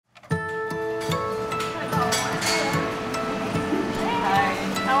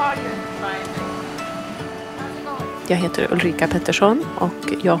Jag heter Ulrika Pettersson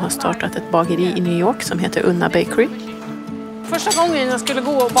och jag har startat ett bageri i New York som heter Unna Bakery. Första gången jag skulle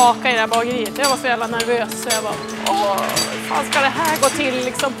gå och baka i det här bageriet, jag var så jävla nervös. Så jag bara, hur fan ska det här gå till?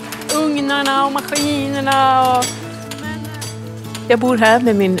 Liksom, ugnarna och maskinerna. Jag bor här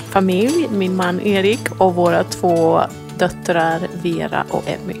med min familj, min man Erik och våra 2 döttrar Vera och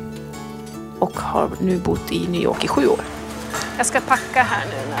Emmy. Och har nu bott i New York i 7 år. Jag ska packa här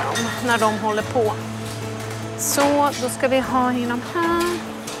nu när de håller på. Så, då ska vi ha i de här.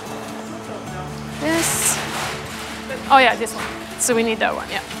 Yes. Oh yeah, this one. So we need that one,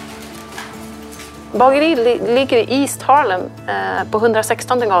 yeah. Bageri ligger i East Harlem på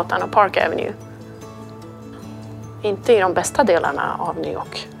 116 gatan och Park Avenue. Inte i de bästa delarna av New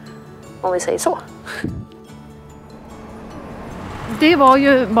York, om vi säger så. Det var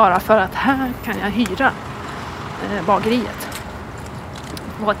ju bara för att här kan jag hyra bageriet.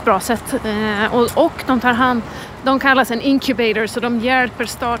 Det var ett bra sätt. Och de tar hand, de kallas en incubator, så de hjälper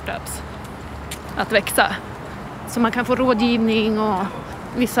startups att växa. Så man kan få rådgivning och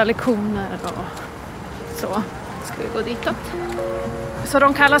vissa lektioner och så. Ska vi gå ditåt. Så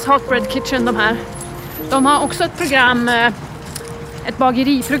de kallas Hot Bread Kitchen, de här. De har också ett program, ett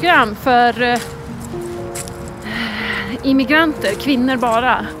bageriprogram för immigranter, kvinnor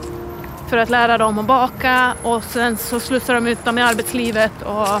bara. För att lära dem att baka och sen så slussar de ut dem i arbetslivet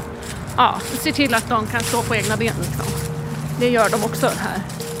och ja, ser till att de kan stå på egna ben. Liksom. Det gör de också här.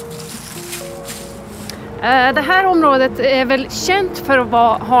 Det här området är väl känt för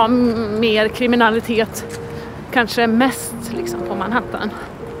att ha mer kriminalitet, kanske mest liksom, på Manhattan.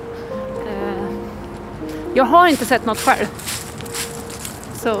 Jag har inte sett något själv.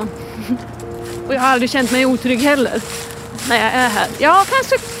 Så. Och jag har aldrig känt mig otrygg heller när jag är här. Ja,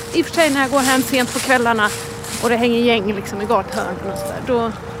 kanske i och för sig när jag går hem sent på kvällarna och det hänger gäng liksom, i gathörnen och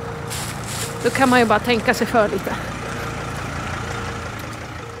sådär. Då kan man ju bara tänka sig för lite.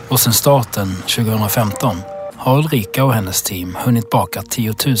 Och sen starten 2015 har Ulrika och hennes team hunnit baka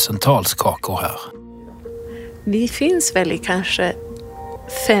 10,000-tals kakor här. Vi finns väl i kanske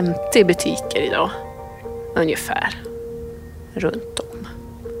 50 butiker idag, ungefär,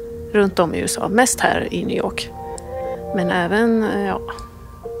 runt om i USA. Mest här i New York, men även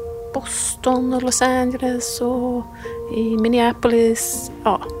Boston och Los Angeles och i Minneapolis.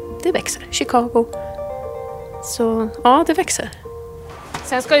 Ja, det växer. Chicago. Så ja, det växer.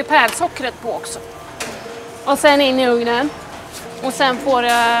 Sen ska ju pärlsockret på också. Och sen in i ugnen. Och sen får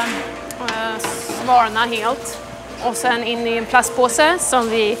det svalna helt. Och sen in i en plastpåse som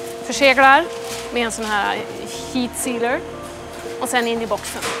vi förseglar med en sån här heat sealer. Och sen in i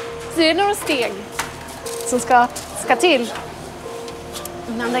boxen. Så det är några steg som ska till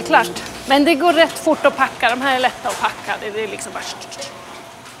innan det är klart. Men det går rätt fort att packa. De här är lätta att packa. Det är liksom bara...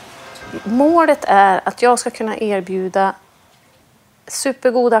 Målet är att jag ska kunna erbjuda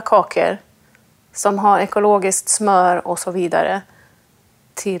supergoda kakor som har ekologiskt smör och så vidare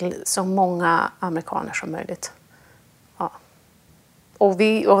till så många amerikaner som möjligt. Ja.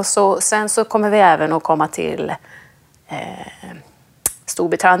 Sen så kommer vi även att komma till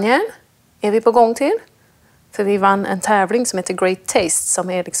Storbritannien. Är vi på gång till. För vi vann en tävling som heter Great Taste, som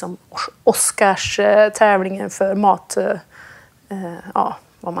är liksom Oscars-tävlingen för mat,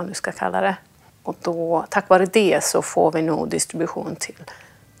 vad man nu ska kalla det. Och då, tack vare det så får vi nog distribution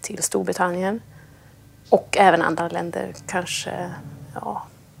till Storbritannien. Och även andra länder, kanske,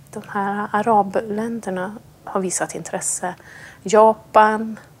 de här arabländerna har visat intresse.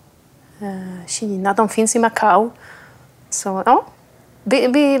 Japan, Kina, de finns i Macau. Så ja,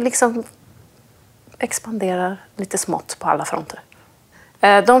 vi liksom expanderar lite smått på alla fronter.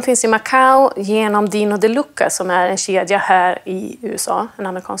 De finns i Macau genom Dino De Luca, som är en kedja här i USA, en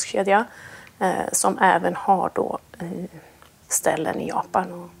amerikansk kedja. Som även har då ställen i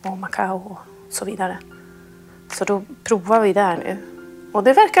Japan och Macau och så vidare. Så då provar vi där nu. Och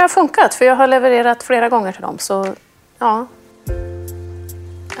det verkar ha funkat, för jag har levererat flera gånger till dem. Så ja.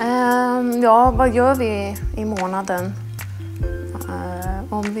 Vad gör vi i månaden?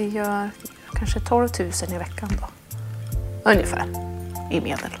 Om vi gör kanske 12 000 i veckan då. Ungefär i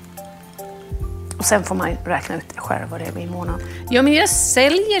medel. Och sen får man räkna ut det själv vad det är i månaden. Ja, men jag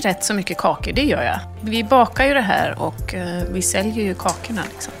säljer rätt så mycket kakor, det gör jag. Vi bakar ju det här och vi säljer ju kakorna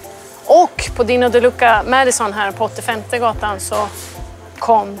liksom. Och på Dino De Luca Madison här på 85:e gatan så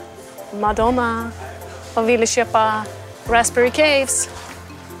kom Madonna och ville köpa Raspberry Caves.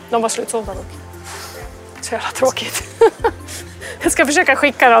 De var slutsålda dock. Så jävla tråkigt. Jag ska försöka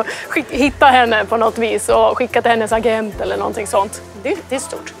hitta henne på något vis och skicka till hennes agent eller någonting sånt. Det är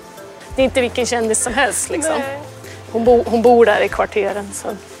stort. Det är inte vilken kändis som helst liksom. Hon bor där i kvarteren. Så.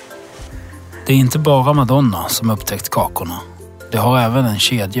 Det är inte bara Madonna som upptäckt kakorna. Det har även en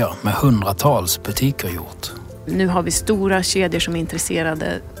kedja med hundratals butiker gjort. Nu har vi stora kedjor som är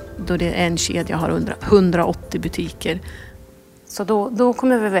intresserade, då det är en kedja har 180 butiker. Så då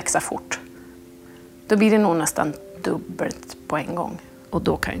kommer vi växa fort. Då blir det nog nästan dubbelt på en gång. Och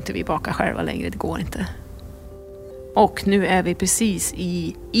då kan inte vi baka själva längre, det går inte. Och nu är vi precis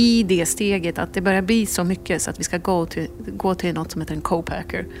i det steget att det börjar bli så mycket så att vi ska gå till något som heter en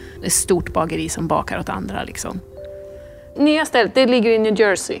co-packer. Ett stort bageri som bakar åt andra liksom. Nya stället, det ligger i New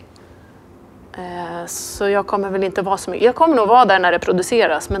Jersey. Så jag kommer väl inte vara så mycket. Jag kommer nog vara där när det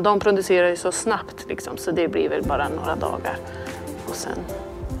produceras, men de producerar ju så snabbt liksom, så det blir väl bara några dagar. Och sen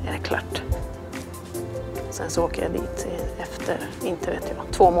är det klart. Sen så åker jag dit efter, inte vet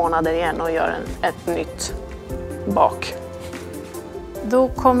jag, 2 månader igen och gör ett nytt bak. Då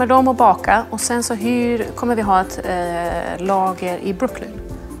kommer de att baka och sen så kommer vi ha ett lager i Brooklyn.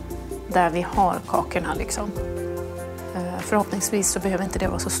 Där vi har kakorna liksom. Förhoppningsvis så behöver inte det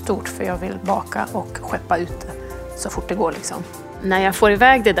vara så stort för jag vill baka och skeppa ut det så fort det går liksom. När jag får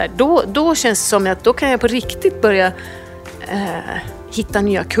iväg det där, då känns det som att då kan jag på riktigt börja hitta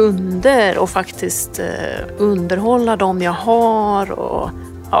nya kunder och faktiskt underhålla dem jag har och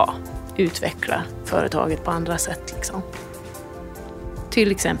utveckla företaget på andra sätt liksom.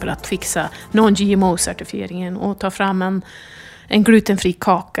 Till exempel att fixa non-GMO-certifieringen och ta fram en glutenfri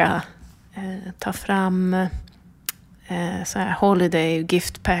kaka, ta fram så här holiday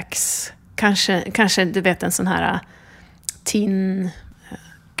gift packs, kanske du vet en sån här tin.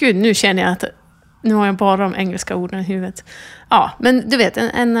 Gud, nu känner jag att nu har jag bara de engelska orden i huvudet. Ja, men du vet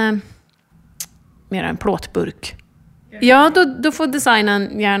mer en plåtburk. Ja, då får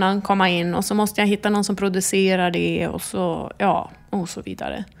designen gärna komma in och så måste jag hitta någon som producerar det och så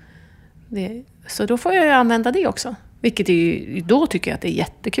vidare. Så då får jag använda det också. Vilket då tycker jag att det är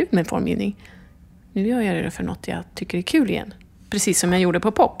jättekul med formgivning. Nu gör jag det för något jag tycker är kul igen. Precis som jag gjorde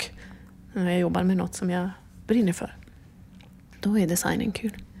på POC. När jag jobbar med något som jag brinner för. Då är designen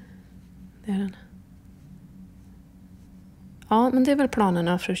kul. Det är den. Ja, men det är väl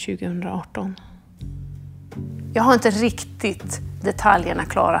planerna för 2018. Jag har inte riktigt detaljerna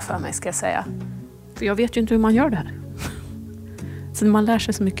klara för mig, ska jag säga. För jag vet ju inte hur man gör det här. Så man lär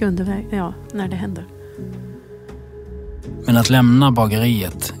sig så mycket när det händer. Men att lämna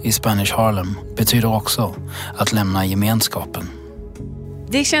bageriet i Spanish Harlem betyder också att lämna gemenskapen.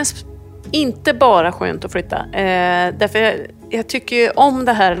 Det känns inte bara skönt att flytta. Därför jag tycker om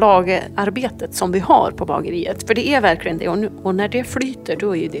det här lagerarbetet som vi har på bageriet. För det är verkligen det. Och när det flyter,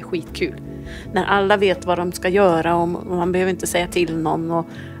 då är det skitkul. När alla vet vad de ska göra och man behöver inte säga till någon och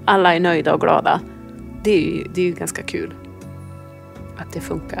alla är nöjda och glada. Det är ju ganska kul att det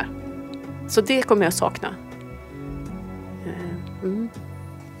funkar. Så det kommer jag sakna.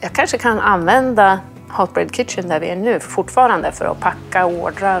 Jag kanske kan använda Hot Bread Kitchen där vi är nu fortfarande för att packa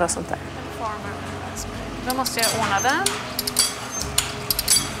ordrar och sånt där. Då måste jag ordna den.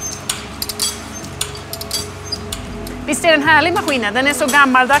 Visst är den härlig maskinen? Den är så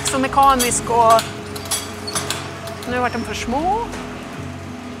gammaldags och mekanisk och nu har den för små.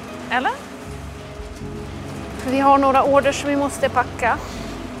 Eller? Vi har några order som vi måste packa.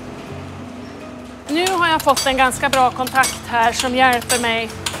 Nu har jag fått en ganska bra kontakt här som hjälper mig,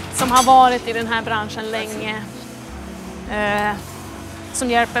 som har varit i den här branschen länge. Som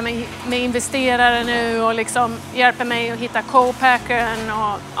hjälper mig med investerare nu och liksom hjälper mig att hitta co-packern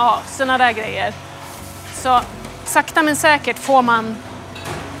och sådana där grejer. Så sakta men säkert får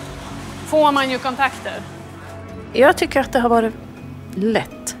man ju kontakter. Jag tycker att det har varit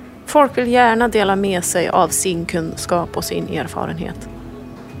lätt. Folk vill gärna dela med sig av sin kunskap och sin erfarenhet.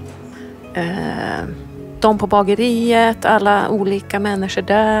 De på bageriet, alla olika människor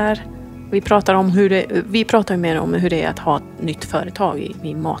där. Vi pratar ju mer om hur det är att ha ett nytt företag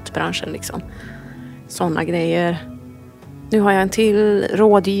i matbranschen liksom. Sådana grejer. Nu har jag en till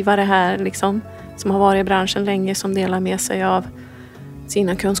rådgivare här liksom, som har varit i branschen länge, som delar med sig av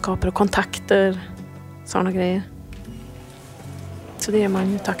sina kunskaper och kontakter. Sådana grejer. Så det är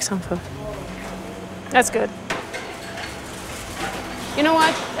man ju tacksam för. That's good. You know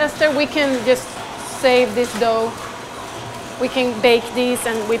what, Esther, we can just save this dough. We can bake these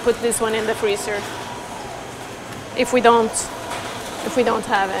and we put this one in the freezer. If we don't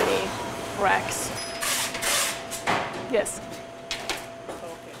have any racks. Yes.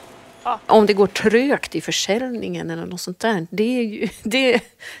 Om det går trögt i försäljningen eller något sånt där, det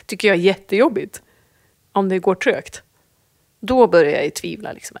tycker jag är jättejobbigt. Om det går trögt. Då börjar jag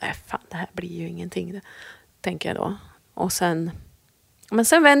tvivla liksom, fan, det här blir ju ingenting, tänker jag då. Och men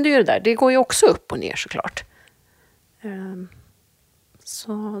sen vänder ju det där. Det går ju också upp och ner såklart.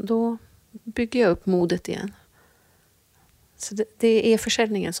 Så bygger jag upp modet igen. Så det är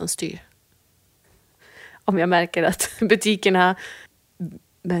försäljningen som styr. Om jag märker att butikerna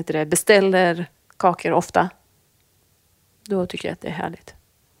beställer kakor ofta, då tycker jag att det är härligt.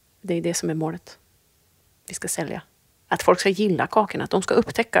 Det är det som är målet. Vi ska sälja. Att folk ska gilla kakorna, att de ska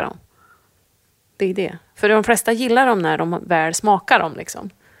upptäcka dem. Det är det. För de flesta gillar dem när de väl smakar dem. Liksom.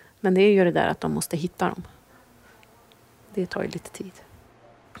 Men det är ju det där att de måste hitta dem. Det tar ju lite tid.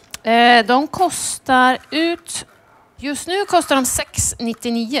 De kostar ut... Just nu kostar de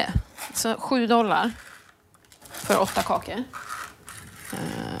 $6,99. Så $7 för 8 kakor.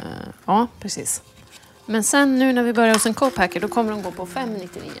 Ja, precis. Men sen nu när vi börjar hos en co-packer, då kommer de gå på $5,99.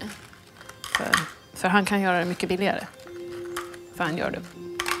 För han kan göra det mycket billigare. För han gör det...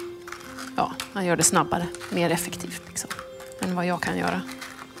 Ja, han gör det snabbare. Mer effektivt liksom. Än vad jag kan göra.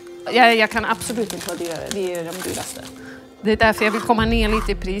 Jag kan absolut inte värdera det. Det är de dyraste. Det är därför jag vill komma ner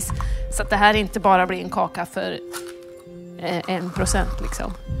lite i pris. Så att det här inte bara blir en kaka för 1%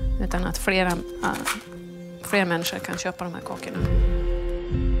 liksom. Utan att fler människor kan köpa de här kakorna.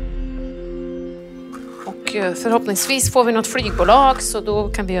 Och förhoppningsvis får vi något flygbolag, så då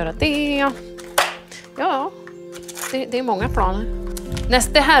kan vi göra det. Ja, det är många planer.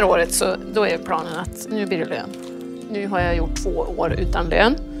 Det här året så då är planen att nu blir det lön. Nu har jag gjort 2 år utan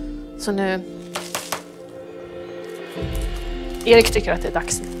lön. Så nu... Erik tycker att det är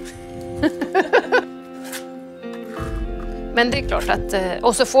dags nu. Men det är klart att...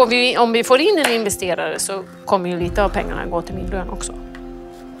 Och så får vi, om vi får in en investerare, så kommer ju lite av pengarna gå till min lön också.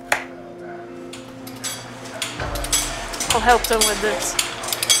 I'll help them with this.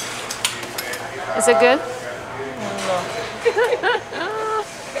 Is it good? No.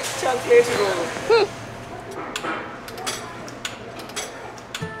 Chocolate.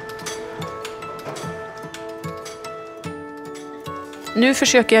 Nu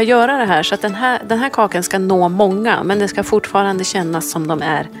försöker jag göra det här så att den här kakan ska nå många, men det ska fortfarande kännas som de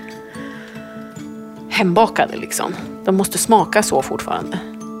är hembakade liksom. De måste smaka så fortfarande.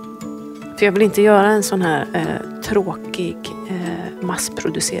 För jag vill inte göra en sån här tråkig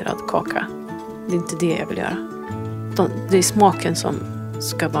massproducerad kaka. Det är inte det jag vill göra. Det är smaken som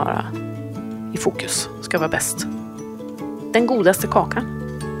ska vara i fokus, ska vara bäst. Den godaste kakan.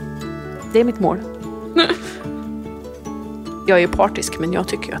 Det är mitt mål. Jag är ju partisk, men jag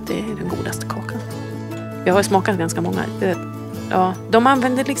tycker att det är den godaste kakan. Jag har smakat ganska många. Ja, de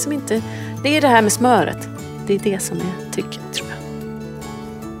använder liksom inte... Det är det här med smöret. Det är det som jag tycker, tror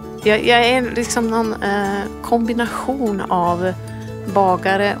jag. Jag är liksom någon kombination av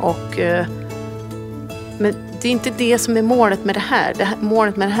bagare och... Men det är inte det som är målet med det här.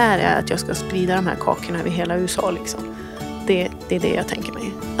 Målet med det här är att jag ska sprida de här kakorna över hela USA. Liksom. Det är det jag tänker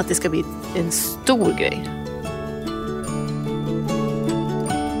mig. Att det ska bli en stor grej.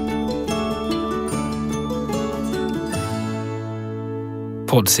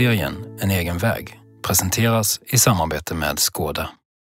 Poddserien En egen väg presenteras i samarbete med Skoda.